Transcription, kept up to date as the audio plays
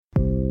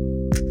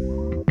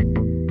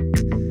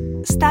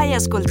Stai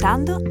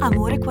ascoltando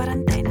Amore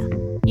Quarantena,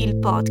 il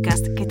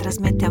podcast che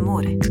trasmette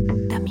amore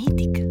da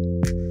Mythic.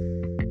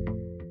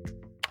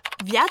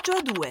 Viaggio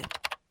a due.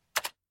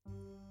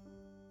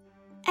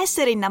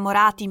 Essere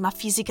innamorati ma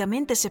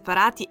fisicamente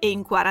separati e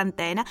in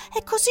quarantena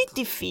è così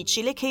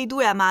difficile che i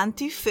due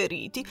amanti,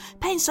 feriti,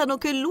 pensano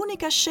che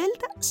l'unica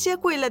scelta sia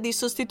quella di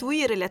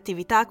sostituire le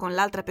attività con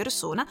l'altra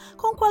persona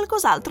con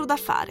qualcos'altro da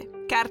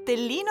fare.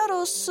 Cartellino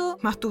rosso,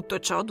 ma tutto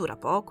ciò dura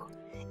poco.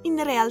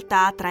 In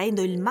realtà,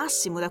 traendo il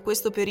massimo da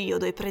questo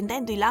periodo e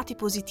prendendo i lati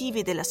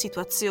positivi della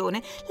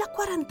situazione, la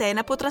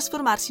quarantena può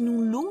trasformarsi in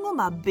un lungo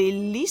ma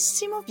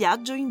bellissimo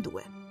viaggio in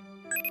due.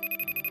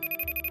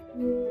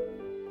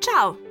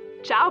 Ciao!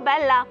 Ciao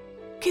bella!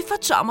 Che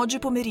facciamo oggi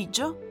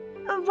pomeriggio?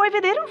 Vuoi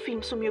vedere un film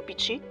sul mio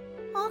PC?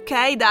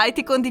 Ok, dai,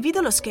 ti condivido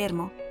lo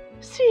schermo.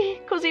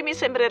 Sì, così mi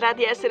sembrerà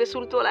di essere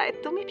sul tuo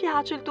letto. Mi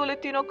piace il tuo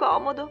lettino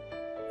comodo.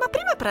 Ma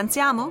prima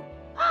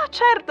pranziamo? Ah,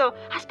 certo!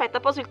 Aspetta,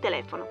 poso il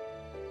telefono.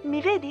 Mi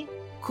vedi?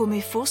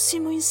 Come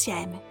fossimo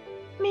insieme.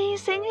 Mi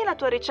insegni la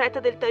tua ricetta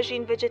del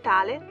tagine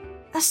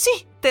vegetale? Ah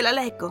sì, te la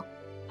leggo.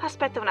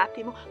 Aspetta un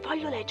attimo,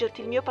 voglio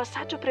leggerti il mio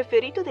passaggio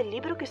preferito del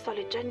libro che sto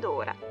leggendo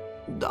ora.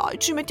 Dai,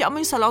 ci mettiamo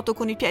in salotto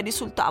con i piedi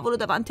sul tavolo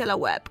davanti alla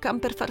webcam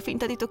per far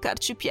finta di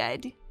toccarci i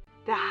piedi.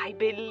 Dai,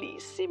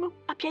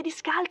 bellissimo! A piedi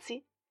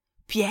scalzi?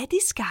 Piedi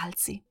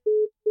scalzi.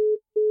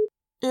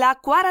 La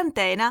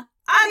quarantena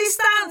A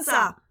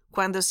distanza!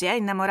 quando si è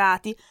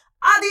innamorati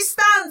A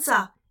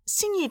distanza!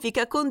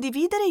 significa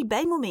condividere i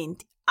bei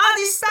momenti, A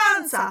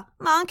distanza!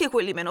 ma anche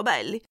quelli meno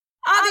belli.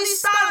 A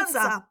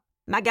distanza!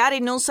 Magari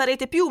non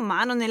sarete più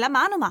mano nella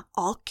mano, ma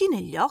occhi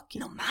negli occhi.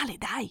 Non male,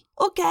 dai.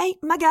 Ok,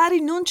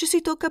 magari non ci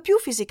si tocca più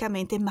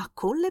fisicamente, ma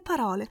con le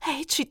parole. È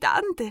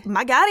eccitante.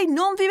 Magari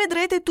non vi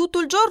vedrete tutto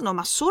il giorno,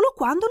 ma solo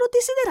quando lo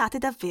desiderate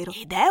davvero.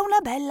 Ed è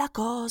una bella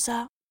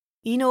cosa.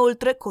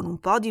 Inoltre, con un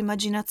po' di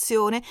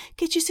immaginazione,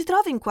 che ci si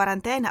trovi in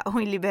quarantena o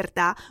in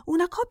libertà,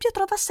 una coppia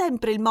trova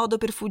sempre il modo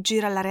per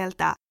fuggire alla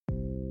realtà.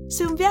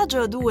 Se un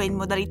viaggio a due in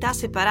modalità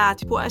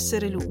separati può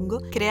essere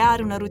lungo,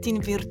 creare una routine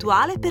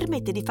virtuale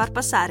permette di far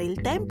passare il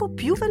tempo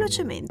più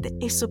velocemente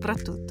e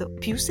soprattutto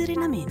più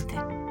serenamente.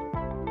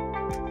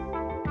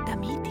 Da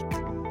Mythic.